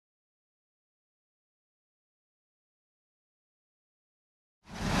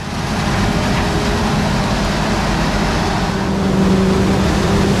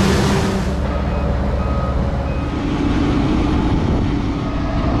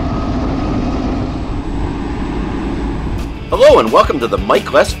Hello and welcome to the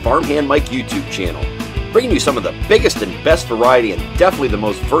Mike Less Farmhand Mike YouTube channel, bringing you some of the biggest and best variety and definitely the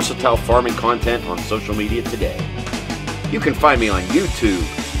most versatile farming content on social media today. You can find me on YouTube,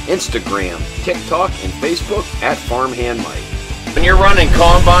 Instagram, TikTok, and Facebook at Farmhand Mike. When you're running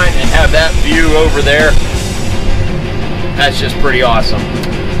combine and have that view over there, that's just pretty awesome.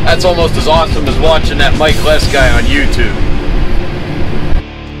 That's almost as awesome as watching that Mike Less guy on YouTube.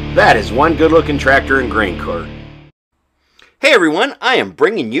 That is one good-looking tractor and grain cart. Hey everyone, I am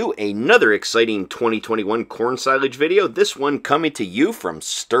bringing you another exciting 2021 corn silage video, this one coming to you from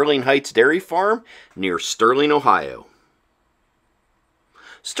Sterling Heights Dairy Farm near Sterling, Ohio.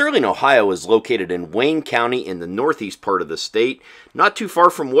 Sterling, Ohio is located in Wayne County in the northeast part of the state, not too far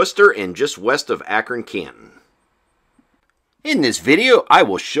from Worcester and just west of Akron, Canton. In this video, I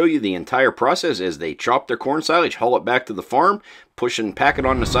will show you the entire process as they chop their corn silage, haul it back to the farm, push and pack it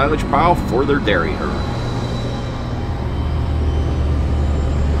on the silage pile for their dairy herd.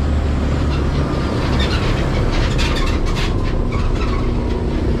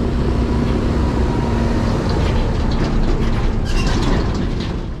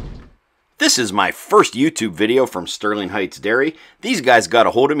 This is my first YouTube video from Sterling Heights Dairy. These guys got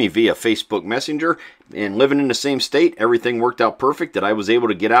a hold of me via Facebook Messenger, and living in the same state, everything worked out perfect that I was able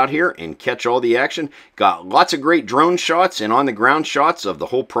to get out here and catch all the action. Got lots of great drone shots and on-the-ground shots of the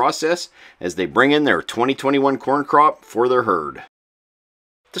whole process as they bring in their 2021 corn crop for their herd.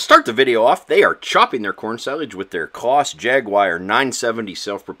 To start the video off, they are chopping their corn silage with their Kloss Jaguar 970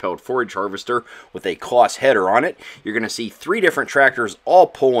 self-propelled forage harvester with a Kloss header on it. You're going to see three different tractors all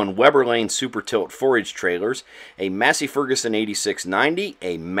pulling Weber Lane Super Tilt forage trailers, a Massey Ferguson 8690,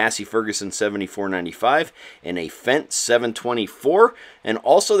 a Massey Ferguson 7495, and a Fendt 724, and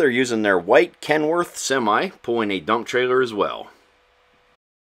also they're using their white Kenworth semi pulling a dump trailer as well.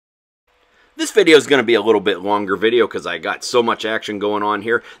 This video is going to be a little bit longer video because I got so much action going on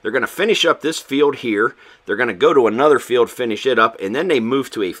here. They're going to finish up this field here. They're going to go to another field, finish it up, and then they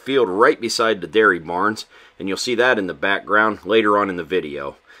move to a field right beside the dairy barns. And you'll see that in the background later on in the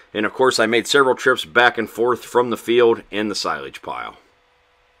video. And of course, I made several trips back and forth from the field and the silage pile.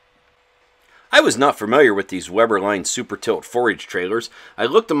 I was not familiar with these Weber Line Super Tilt forage trailers. I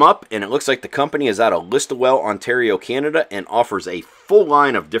looked them up and it looks like the company is out of Listowel, Ontario, Canada and offers a full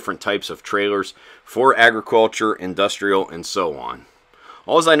line of different types of trailers for agriculture, industrial, and so on.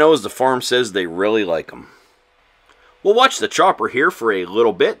 All I know is the farm says they really like them. We'll watch the chopper here for a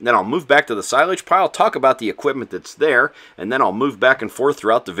little bit, then I'll move back to the silage pile, talk about the equipment that's there, and then I'll move back and forth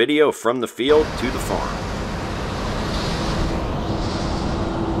throughout the video from the field to the farm.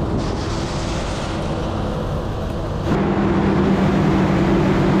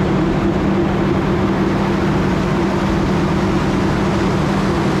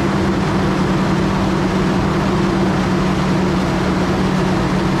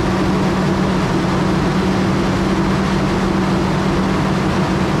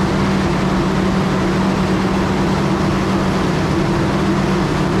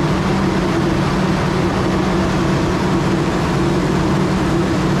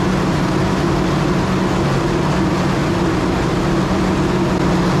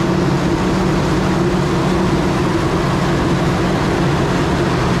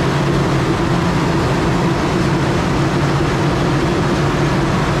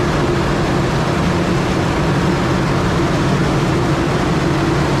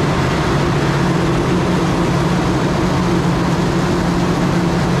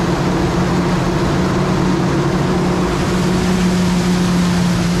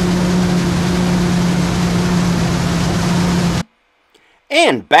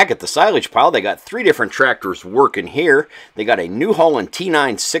 And back at the silage pile, they got three different tractors working here. They got a New Holland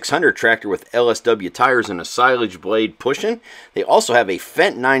T9 600 tractor with LSW tires and a silage blade pushing. They also have a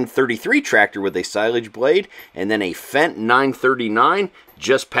Fendt 933 tractor with a silage blade, and then a Fendt 939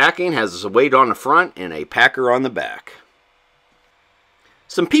 just packing, has a weight on the front and a packer on the back.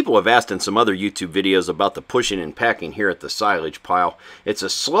 Some people have asked in some other YouTube videos about the pushing and packing here at the silage pile. It's a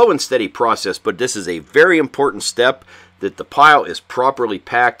slow and steady process, but this is a very important step that the pile is properly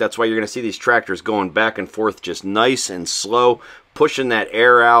packed. That's why you're going to see these tractors going back and forth just nice and slow, pushing that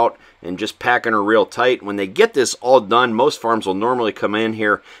air out and just packing her real tight. When they get this all done, most farms will normally come in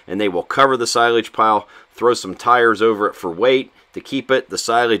here and they will cover the silage pile, throw some tires over it for weight to keep it. The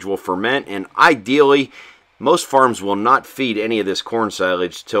silage will ferment, and ideally, most farms will not feed any of this corn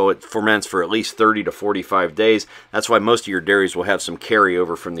silage till it ferments for at least 30 to 45 days. That's why most of your dairies will have some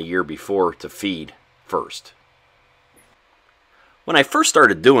carryover from the year before to feed first. When I first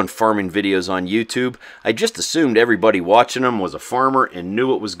started doing farming videos on YouTube, I just assumed everybody watching them was a farmer and knew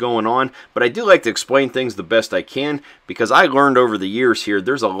what was going on, but I do like to explain things the best I can because I learned over the years here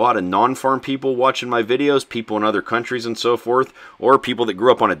there's a lot of non-farm people watching my videos, people in other countries and so forth, or people that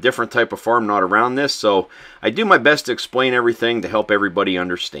grew up on a different type of farm not around this, so I do my best to explain everything to help everybody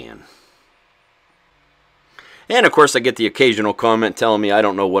understand. And of course I get the occasional comment telling me I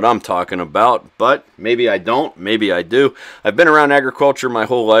don't know what I'm talking about, but maybe I don't, maybe I do. I've been around agriculture my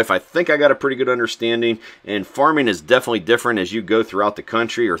whole life. I think I got a pretty good understanding, and farming is definitely different as you go throughout the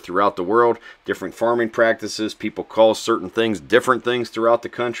country or throughout the world. Different farming practices, people call certain things different things throughout the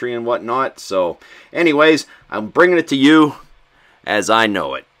country and whatnot. So anyways, I'm bringing it to you as I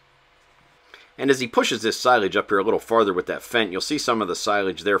know it. And as he pushes this silage up here a little farther with that fent, you'll see some of the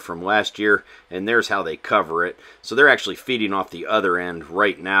silage there from last year, and there's how they cover it. So they're actually feeding off the other end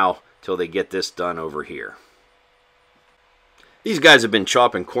right now till they get this done over here. These guys have been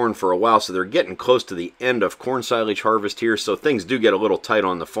chopping corn for a while, so they're getting close to the end of corn silage harvest here, so things do get a little tight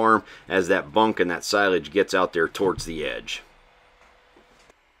on the farm as that bunk and that silage gets out there towards the edge.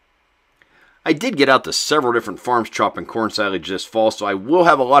 I did get out to several different farms chopping corn silage this fall, so I will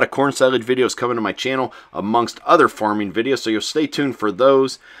have a lot of corn silage videos coming to my channel amongst other farming videos, so you'll stay tuned for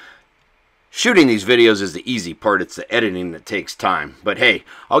those. Shooting these videos is the easy part, it's the editing that takes time. But hey,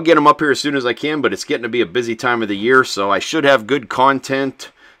 I'll get them up here as soon as I can, but it's getting to be a busy time of the year, so I should have good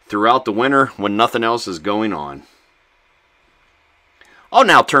content throughout the winter when nothing else is going on. I'll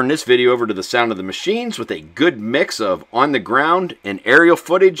now turn this video over to the sound of the machines with a good mix of on the ground and aerial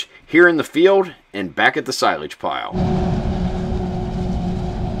footage here in the field and back at the silage pile.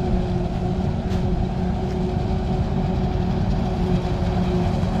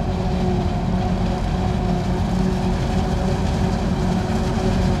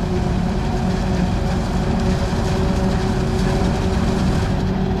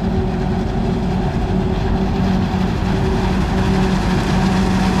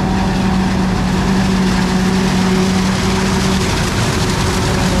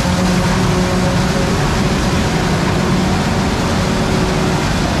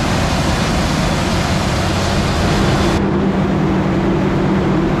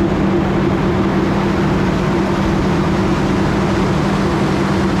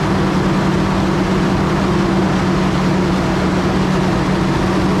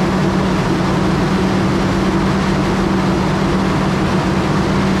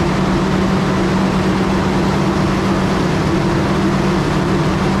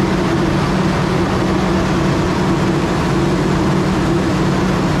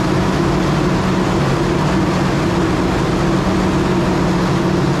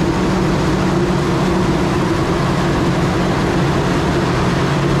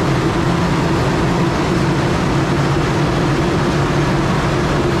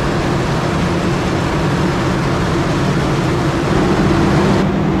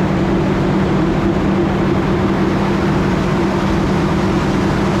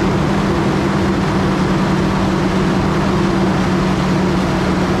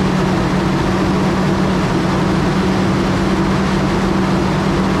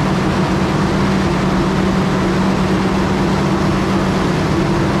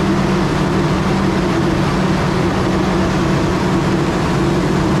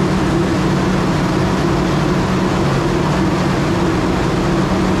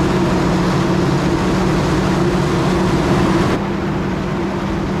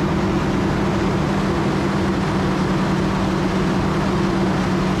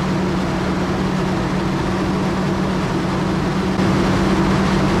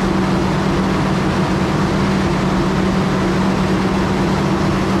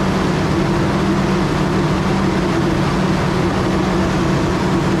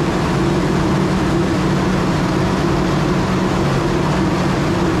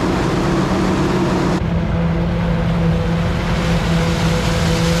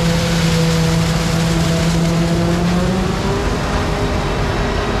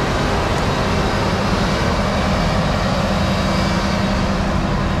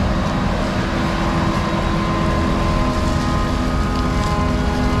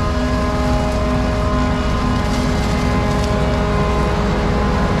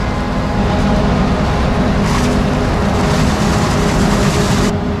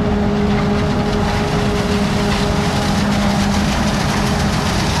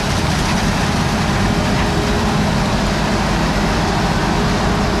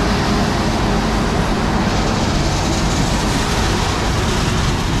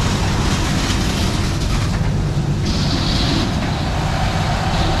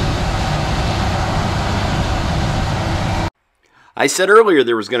 I said earlier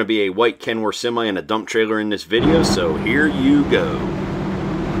there was going to be a white Kenworth semi and a dump trailer in this video, so here you go.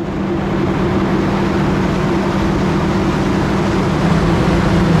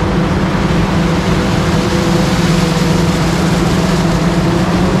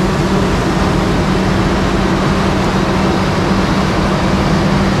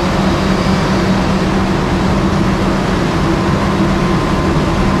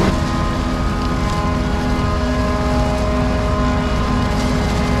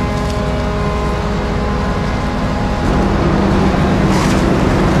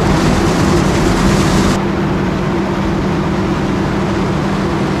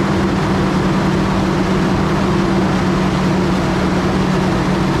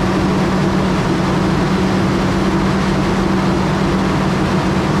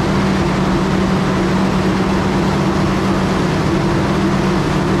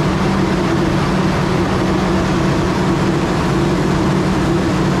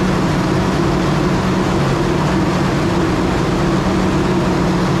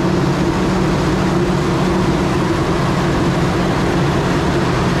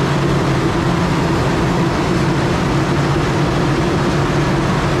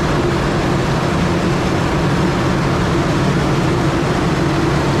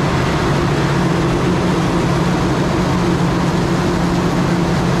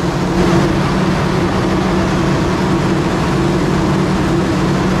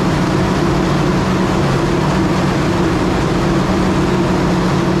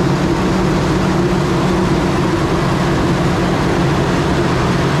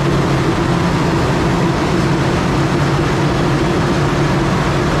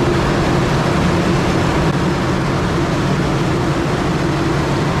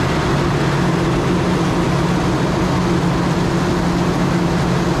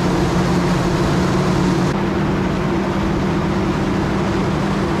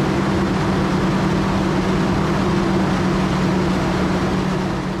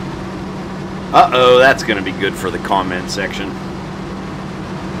 Uh-oh, that's going to be good for the comment section.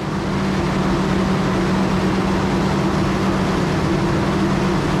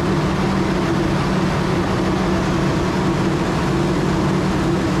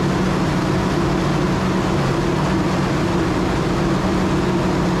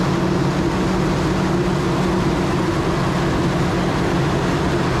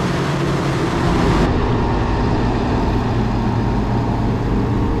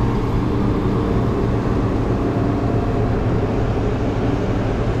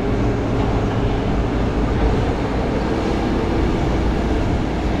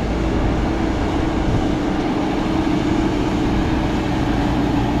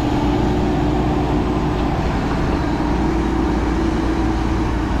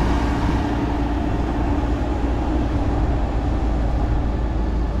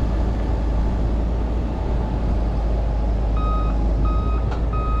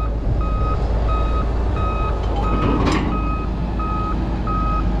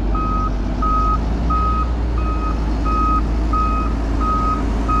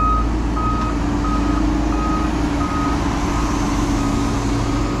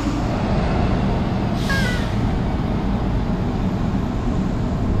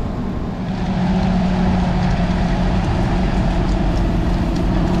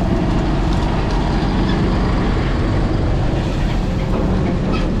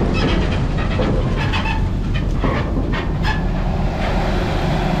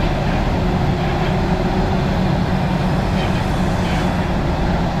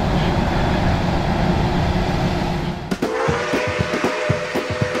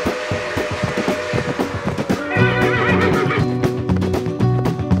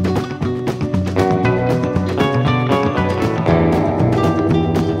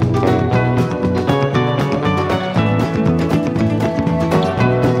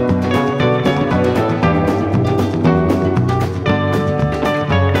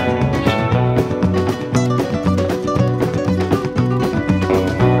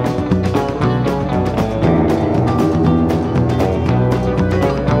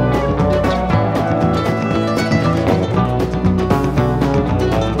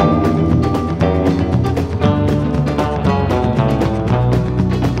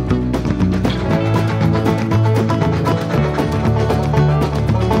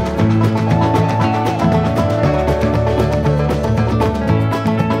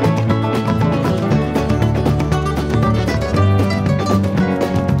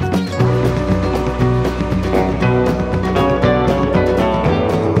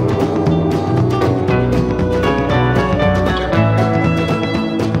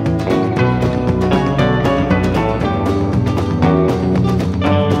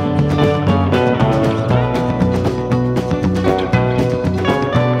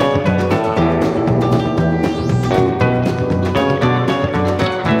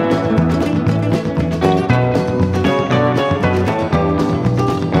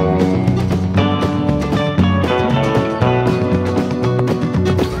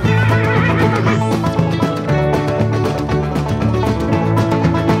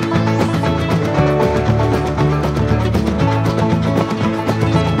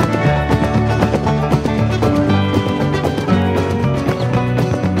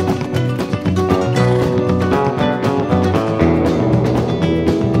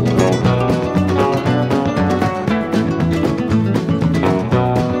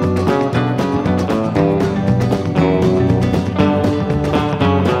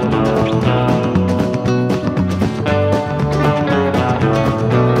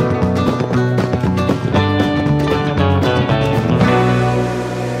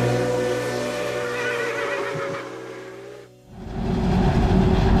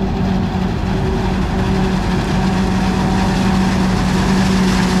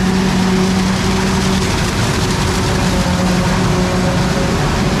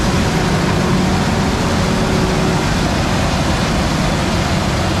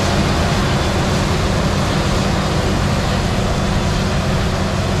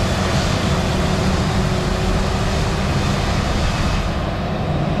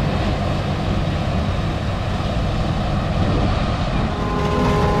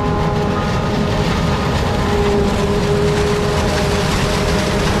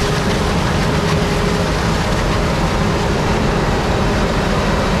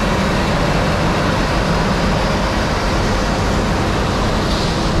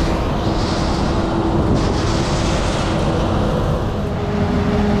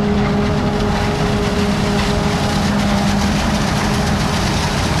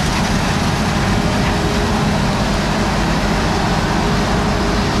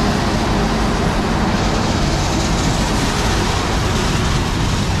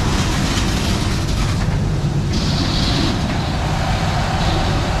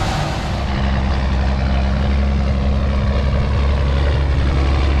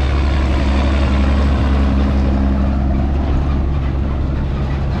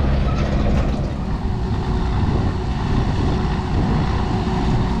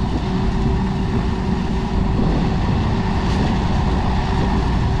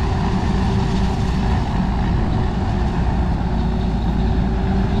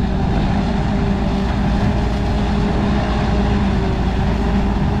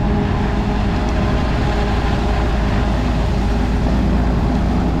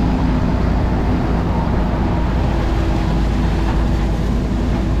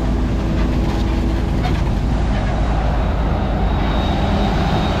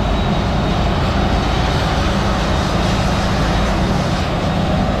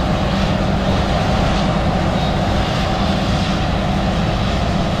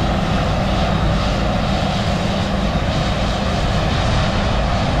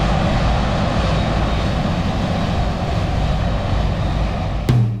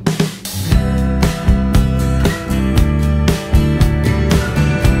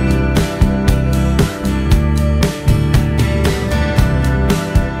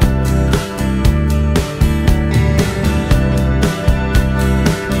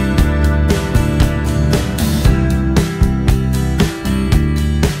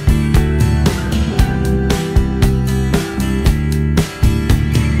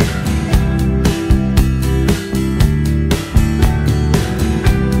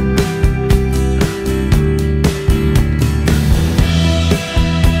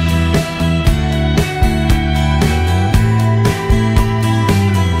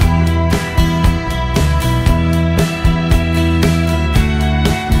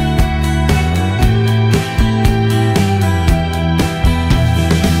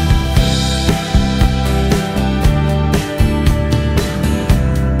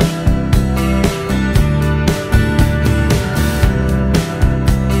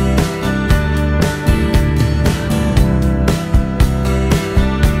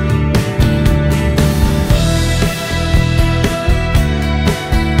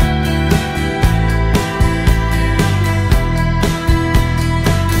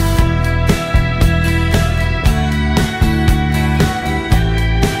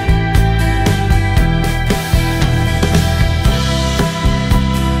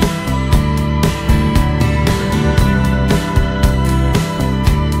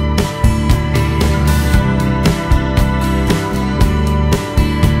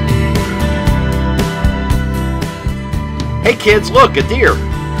 Hey kids, look, a deer.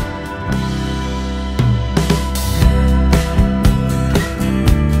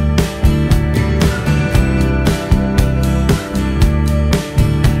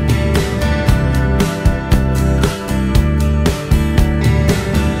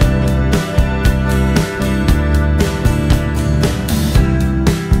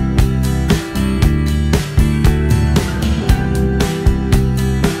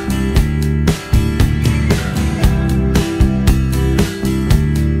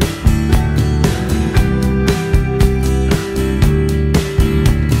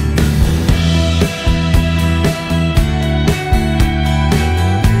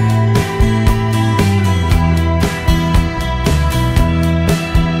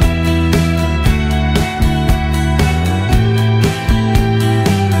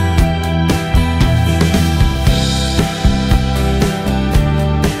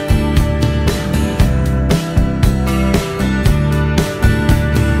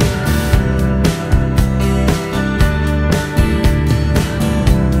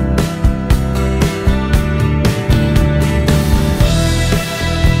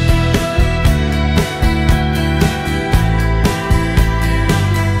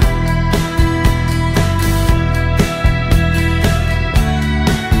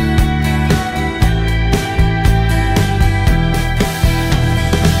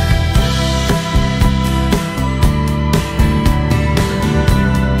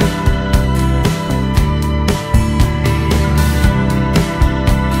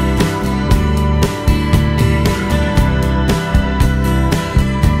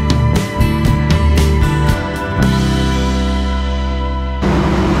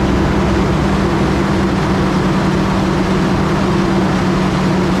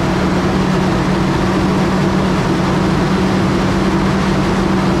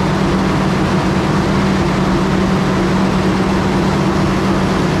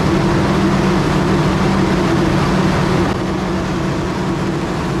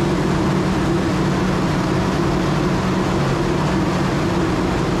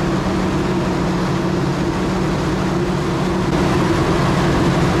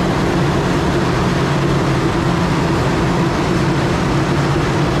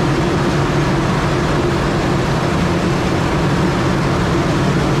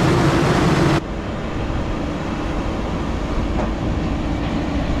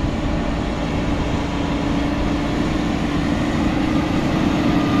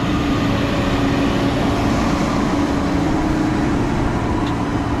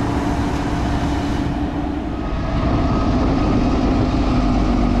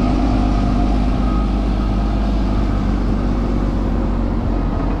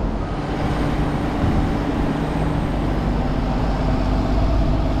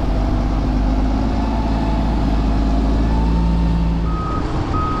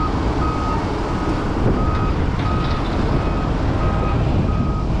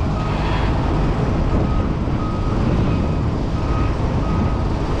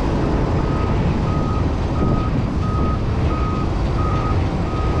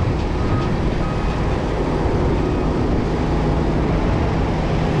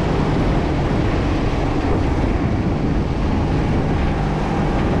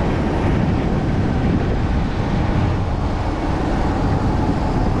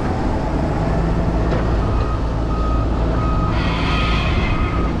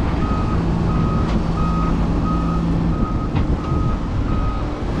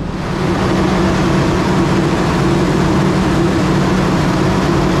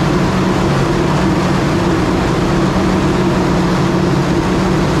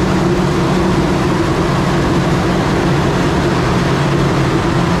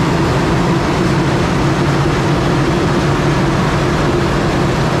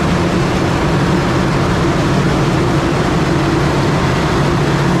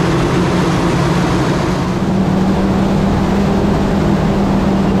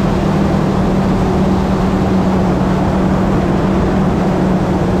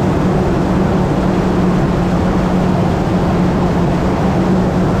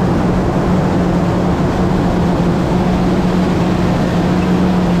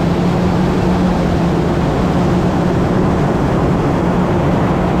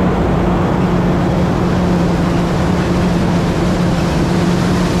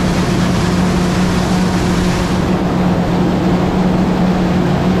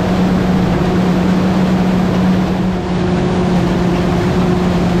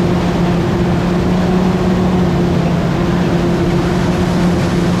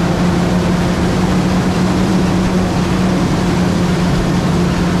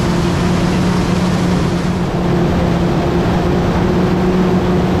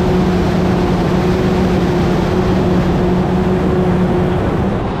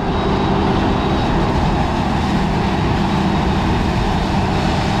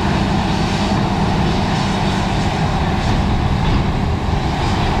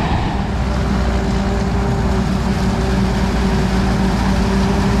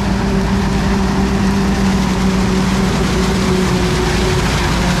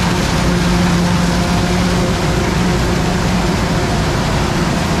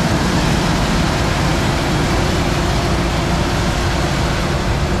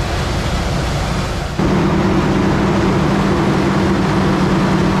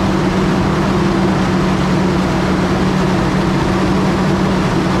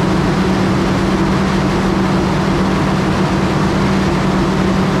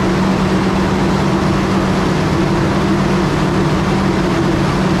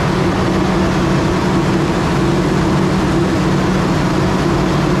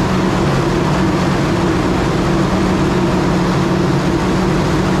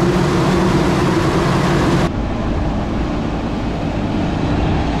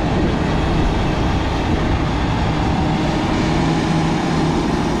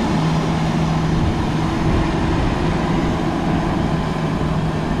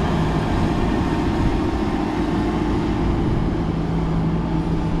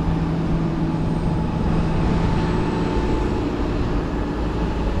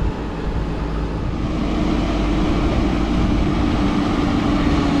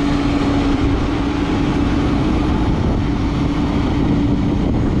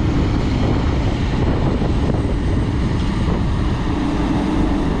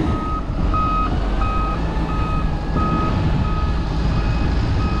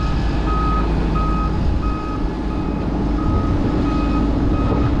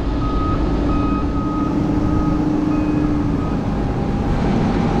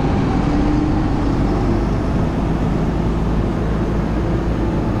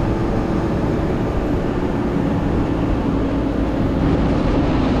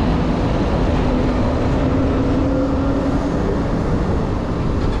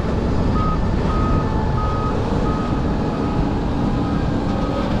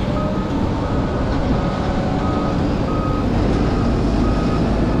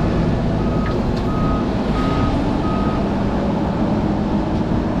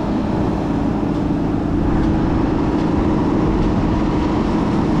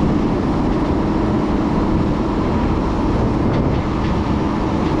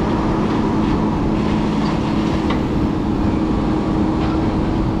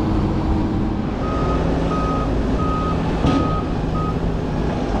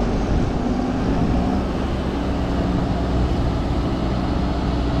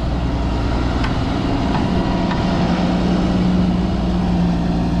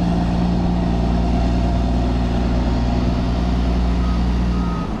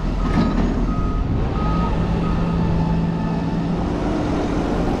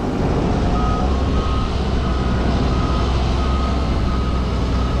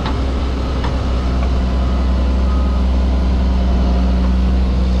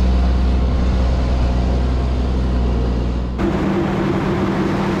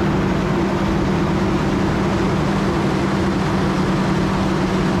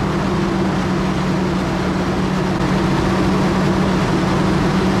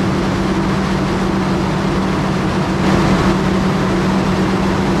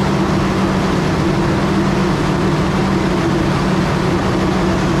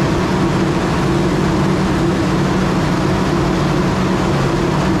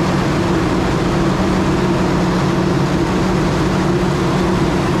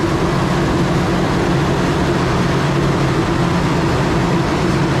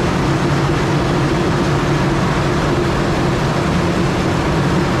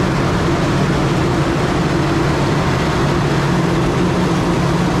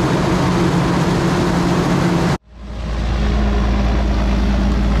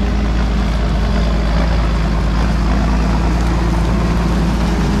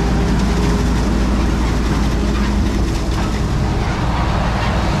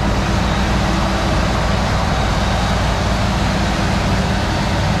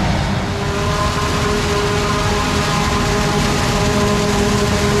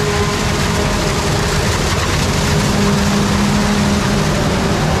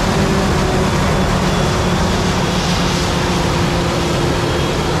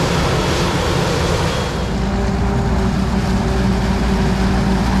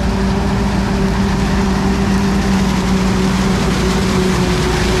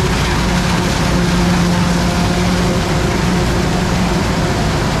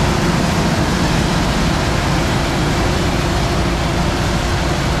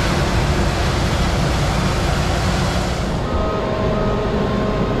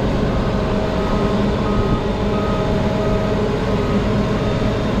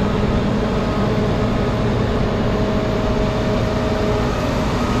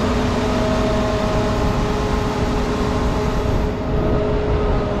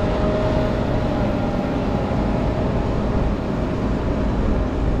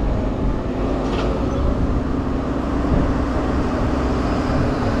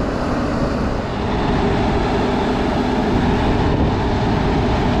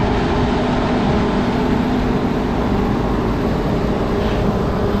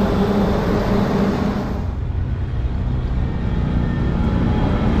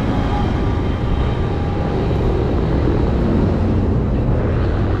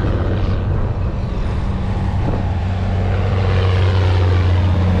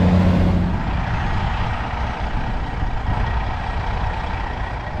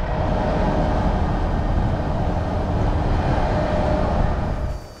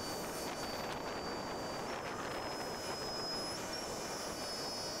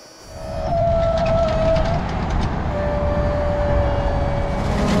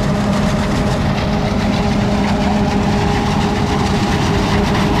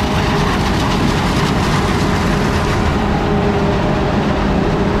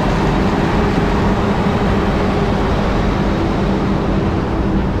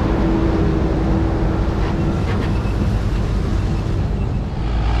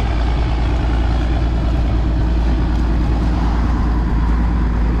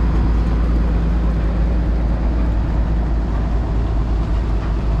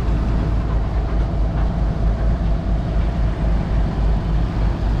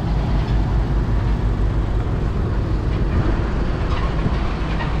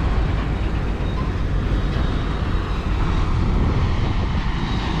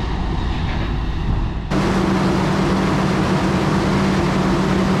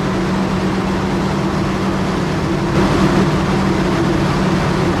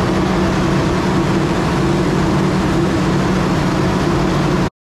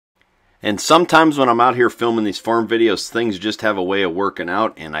 And sometimes when I'm out here filming these farm videos, things just have a way of working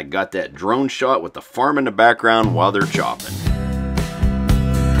out, and I got that drone shot with the farm in the background while they're chopping.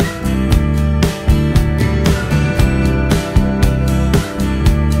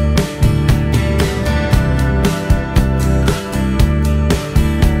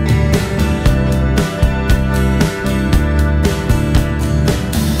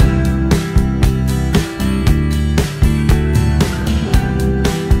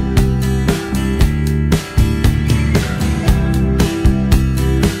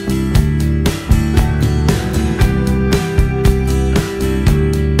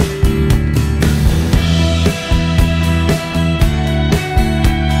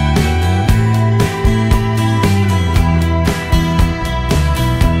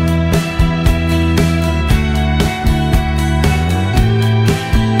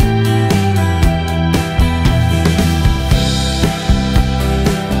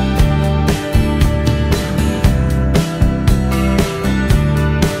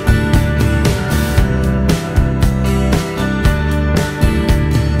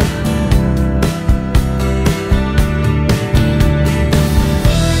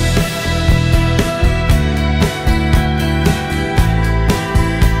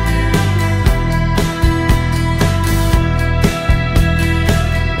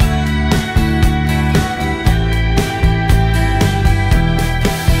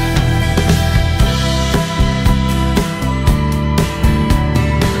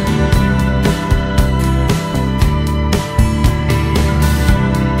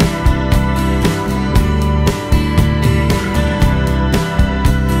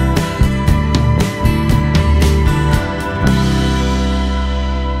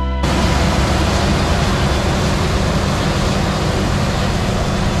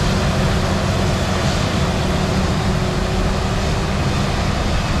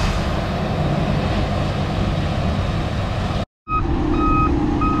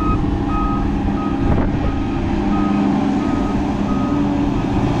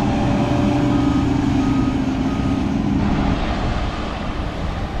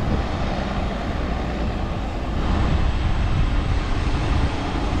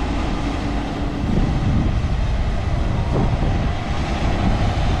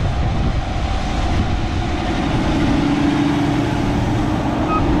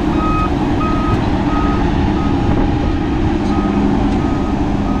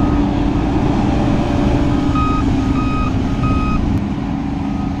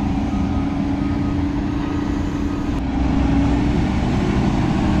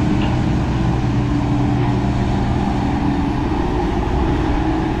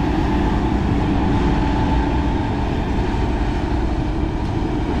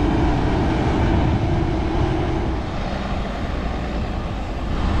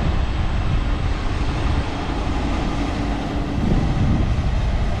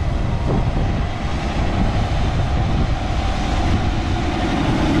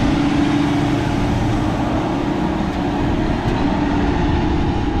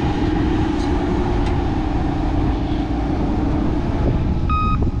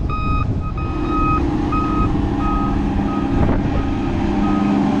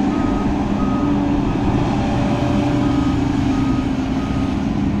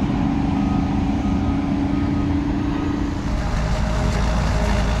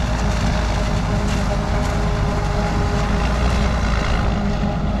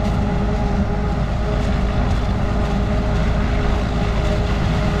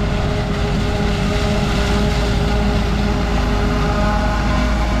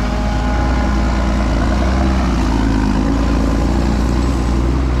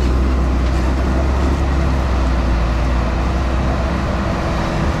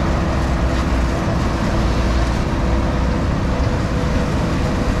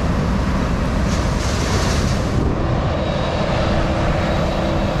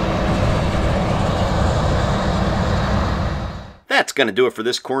 That's going to do it for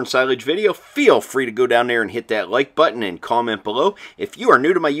this corn silage video. Feel free to go down there and hit that like button and comment below. If you are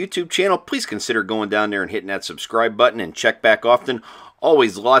new to my YouTube channel, please consider going down there and hitting that subscribe button and check back often.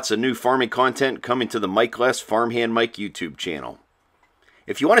 Always lots of new farming content coming to the Mike Less Farmhand Mike YouTube channel.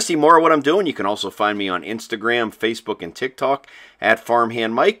 If you want to see more of what I'm doing, you can also find me on Instagram, Facebook, and TikTok at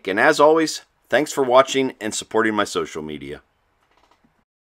Farmhand Mike. And as always, thanks for watching and supporting my social media.